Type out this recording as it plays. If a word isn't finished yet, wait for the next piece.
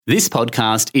This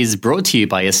podcast is brought to you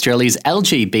by Australia's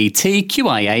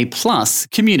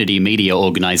LGBTQIA+ community media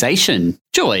organisation,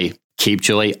 Joy. Keep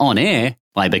Joy on air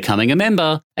by becoming a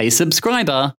member, a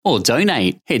subscriber, or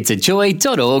donate. Head to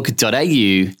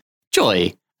joy.org.au.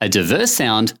 Joy, a diverse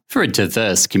sound for a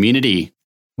diverse community.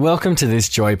 Welcome to this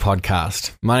Joy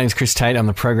podcast. My name is Chris Tate. I'm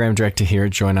the Program Director here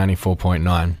at Joy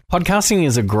 94.9. Podcasting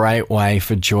is a great way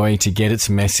for Joy to get its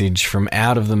message from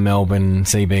out of the Melbourne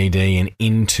CBD and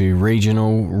into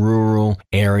regional, rural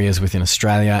areas within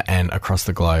Australia and across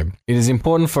the globe. It is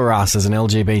important for us as an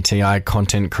LGBTI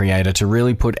content creator to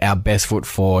really put our best foot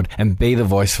forward and be the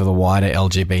voice for the wider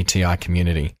LGBTI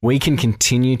community. We can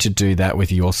continue to do that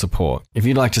with your support. If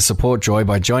you'd like to support Joy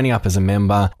by joining up as a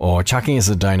member or chucking us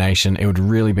a donation, it would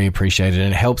really be appreciated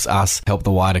and it helps us help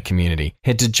the wider community.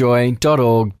 Head to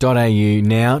joy.org.au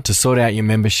now to sort out your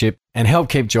membership and help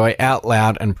keep Joy out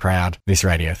loud and proud this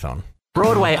radiothon.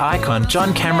 Broadway icon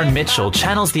John Cameron Mitchell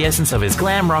channels the essence of his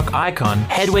glam rock icon,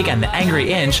 Hedwig and the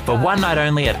Angry Inch, for one night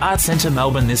only at Arts Centre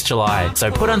Melbourne this July. So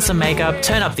put on some makeup,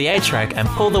 turn up the A-track and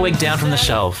pull the wig down from the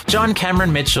shelf. John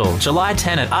Cameron Mitchell, July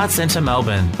 10 at Arts Centre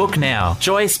Melbourne. Book now.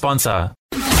 Joy sponsor.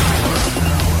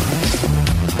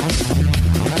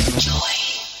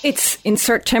 It's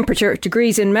insert temperature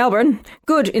degrees in Melbourne.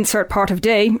 Good insert part of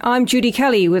day. I'm Judy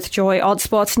Kelly with Joy Odd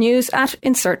Spots News at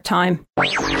insert time.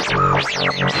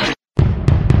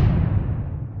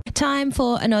 Time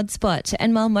for an odd spot,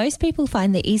 and while most people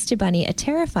find the Easter Bunny a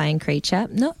terrifying creature,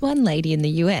 not one lady in the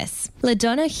US.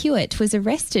 LaDonna Hewitt was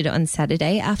arrested on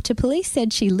Saturday after police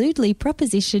said she lewdly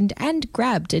propositioned and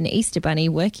grabbed an Easter Bunny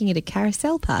working at a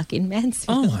carousel park in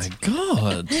Mansfield. Oh my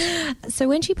God. So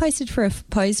when she posed for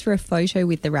a photo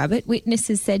with the rabbit,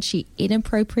 witnesses said she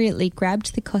inappropriately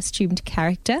grabbed the costumed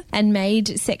character and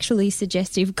made sexually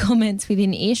suggestive comments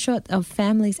within earshot of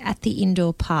families at the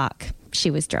indoor park. She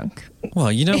was drunk.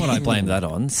 Well, you know what I blame that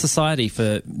on? Society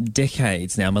for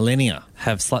decades now, millennia,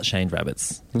 have slut-shamed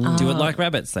rabbits. Do it like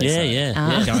rabbits, they say.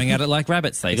 Yeah. Going at it like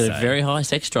rabbits, they Got say. a very high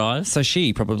sex drive. So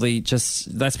she probably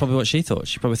that's probably what she thought.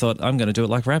 She probably thought, I'm going to do it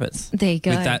like rabbits. There you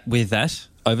go. With that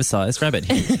oversized rabbit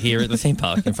here at the theme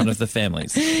park in front of the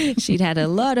families. She'd had a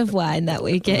lot of wine that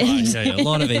weekend. A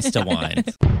lot of Easter wine.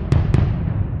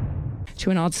 To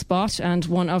an odd spot, and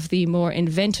one of the more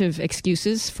inventive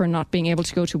excuses for not being able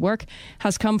to go to work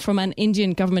has come from an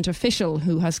Indian government official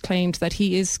who has claimed that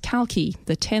he is Kalki,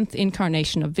 the 10th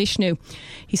incarnation of Vishnu.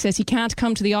 He says he can't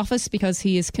come to the office because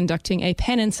he is conducting a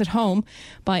penance at home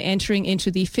by entering into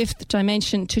the 5th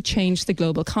dimension to change the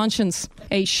global conscience.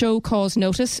 A show cause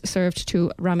notice served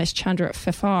to Ramesh Chandra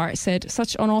Fefar said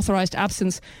such unauthorised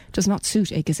absence does not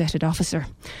suit a gazetted officer.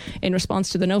 In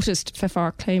response to the notice,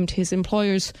 Fefar claimed his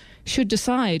employers should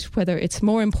decide whether it's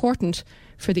more important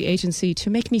for the agency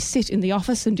to make me sit in the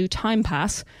office and do time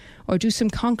pass or do some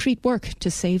concrete work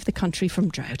to save the country from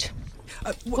drought.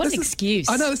 What an excuse.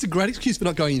 I know, that's a great excuse for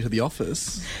not going into the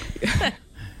office. I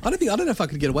don't know if I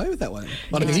could get away with that one.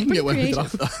 I don't think he can get away with it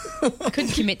either. I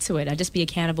couldn't commit to it. I'd just be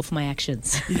accountable for my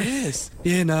actions. Yes.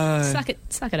 Yeah, no. Suck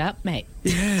it up, mate.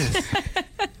 Yes.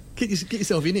 Get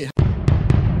yourself in here.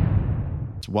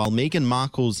 While Meghan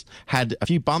Markle's had a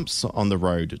few bumps on the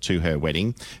road to her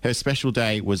wedding, her special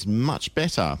day was much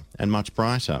better and much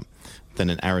brighter than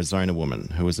an Arizona woman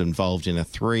who was involved in a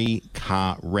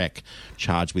 3-car wreck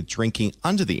charged with drinking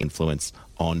under the influence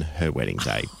on her wedding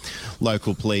day.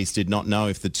 Local police did not know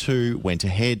if the two went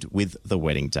ahead with the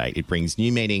wedding date. It brings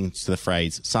new meaning to the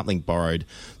phrase something borrowed,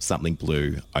 something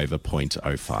blue over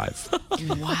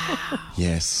 0.05. Wow.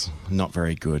 Yes, not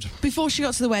very good. Before she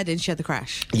got to the wedding, she had the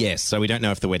crash. Yes, so we don't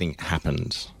know if the wedding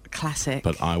happened. Classic.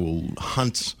 But I will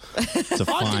hunt to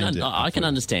find it. I can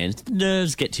understand.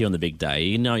 Nerves get to you on the big day.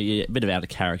 You know, you're a bit out of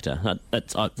character.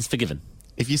 It's forgiven.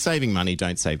 If you're saving money,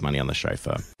 don't save money on the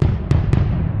chauffeur.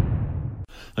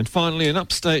 And finally, an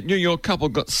upstate New York couple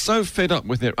got so fed up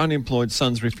with their unemployed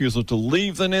son's refusal to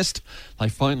leave the nest, they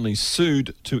finally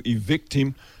sued to evict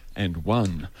him and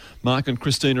won. Mark and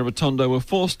Christina Rotondo were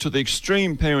forced to the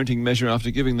extreme parenting measure after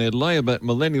giving their layabout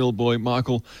millennial boy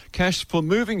Michael cash for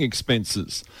moving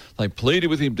expenses. They pleaded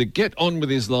with him to get on with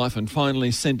his life and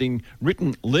finally sending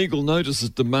written legal notices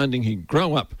demanding he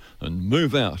grow up and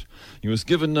move out. He was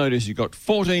given notice. You got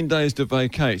 14 days to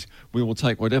vacate. We will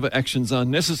take whatever actions are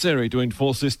necessary to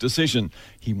enforce this decision.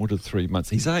 He wanted 3 months.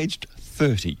 He's aged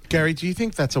 30. Gary, do you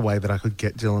think that's a way that I could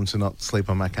get Dylan to not sleep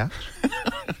on my couch?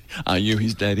 Are you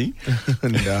his daddy?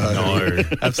 No,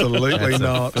 absolutely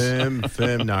not. Firm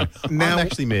no. Now, I'm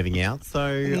actually moving out,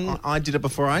 so I did it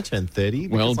before I turned 30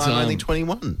 because I'm only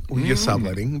 21. Well, you're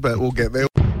subletting, but we'll get there.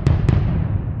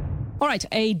 All right,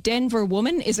 a Denver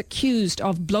woman is accused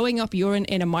of blowing up urine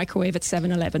in a microwave at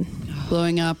 7-Eleven.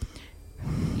 Blowing up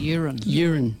Urine.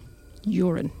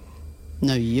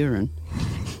 No, urine.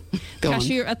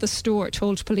 Cashier at the store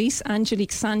told police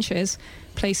Angelique Sanchez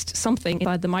placed something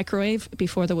inside the microwave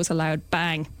before there was a loud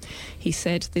bang. He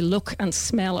said the look and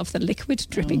smell of the liquid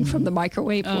dripping from the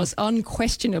microwave was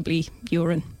unquestionably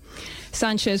urine.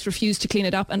 Sanchez refused to clean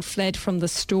it up and fled from the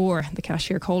store. The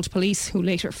cashier called police, who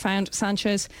later found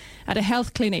Sanchez at a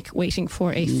health clinic waiting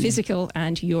for a physical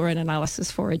and urine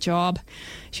analysis for a job.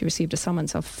 She received a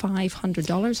summons of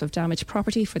 $500 of damaged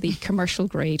property for the commercial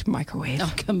grade microwave.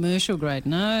 Oh, commercial grade,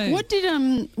 no. What do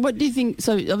you think?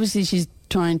 So obviously she's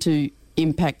trying to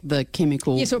impact the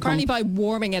chemical. Yeah, so apparently by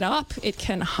warming it up, it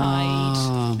can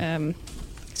hide.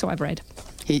 So I've read.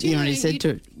 He already said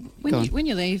to... When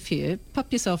you leave here,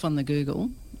 pop yourself on the Google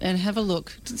and have a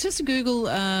look. Just Google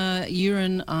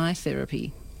urine eye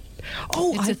therapy.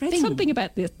 Oh, I read something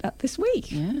about this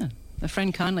week. Yeah. A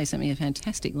friend kindly sent me a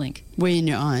fantastic link. Where in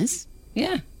your eyes?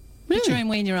 Yeah. Really? Put your own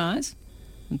wee in your eyes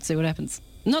and see what happens.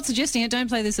 Not suggesting it. Don't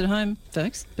play this at home,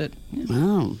 folks. But yeah.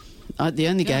 Wow. The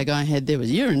only gag I had there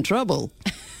was, you're in trouble.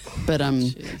 But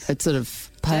it sort of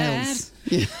pales.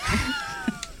 Yeah.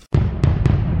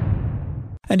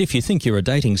 And if you think you're a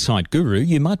dating site guru,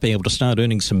 you might be able to start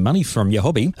earning some money from your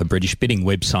hobby. A British bidding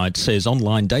website says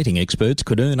online dating experts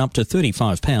could earn up to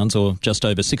 £35 or just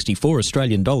over 64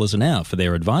 Australian dollars an hour for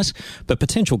their advice. But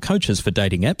potential coaches for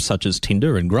dating apps such as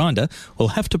Tinder and Grindr will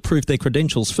have to prove their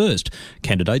credentials first.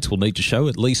 Candidates will need to show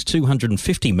at least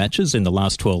 250 matches in the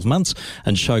last 12 months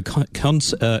and show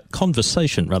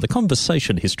conversation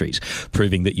histories,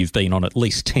 proving that you've been on at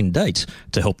least 10 dates.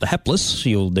 To help the hapless,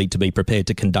 you'll need to be prepared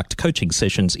to conduct coaching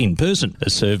sessions in person. A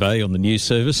survey on the news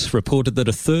service reported that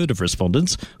a third of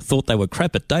respondents thought they were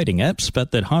crap at dating apps,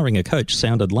 but that hiring a coach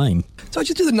sounded lame. So I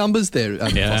just do the numbers there,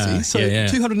 Fossey. So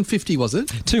 250 was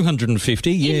it?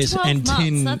 250, yes. In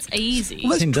 12 months, that's easy.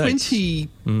 Well, that's 20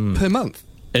 per month.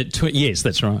 Yes,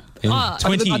 that's right. Yeah.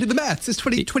 20. I did the maths. It's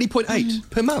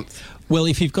 20.8 per month. Well,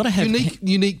 if you've got to have...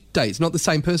 Unique dates, not the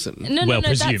same person. No,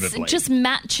 that's just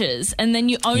matches, and then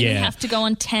you only have to go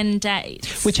on 10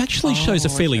 dates. Which actually shows a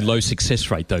fairly low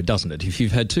success rate, though, doesn't it? If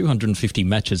you've had 250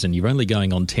 matches and you're only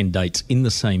going on 10 dates in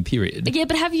the same period. Yeah,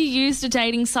 but have you used a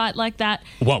dating site like that?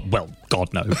 Well,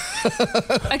 God, no.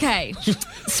 Okay.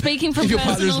 Speaking from if your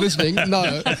partner's listening,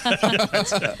 no.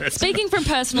 Speaking from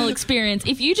personal experience,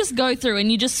 if you just go through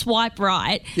and you just swipe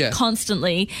right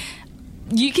constantly...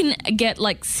 You can get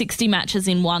like 60 matches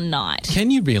in one night.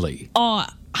 Can you really? Oh,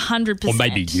 100%. Or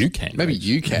maybe you can. Maybe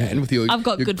you can with your, I've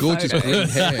got your good gorgeous photos. green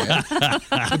hair.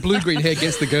 The blue-green hair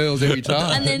gets the girls every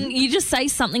time. And then you just say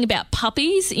something about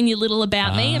puppies in your little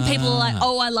about me, and people are like,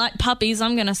 oh, I like puppies,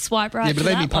 I'm going to swipe right to that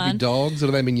one. Yeah, but do they mean puppy dogs or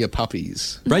do they mean your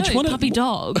puppies? Rach, puppy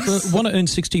dogs. Want to earn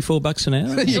 $64 an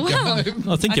hour? There you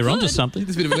go. I think you're onto something.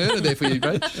 There's a bit of an earner there for you,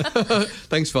 Rach.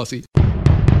 Thanks, Fossey.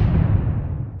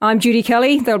 I'm Judy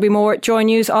Kelly. There'll be more Joy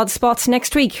News Odd Spots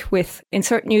next week with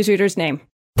insert newsreader's name.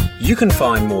 You can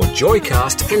find more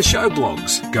Joycast and show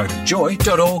blogs. Go to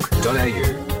joy.org.au.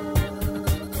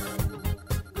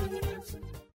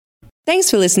 Thanks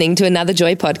for listening to another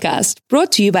Joy podcast,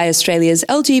 brought to you by Australia's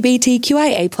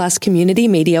LGBTQIA+ community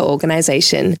media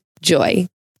organisation, Joy.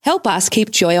 Help us keep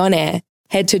Joy on air.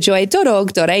 Head to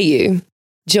joy.org.au.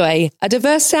 Joy, a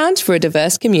diverse sound for a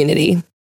diverse community.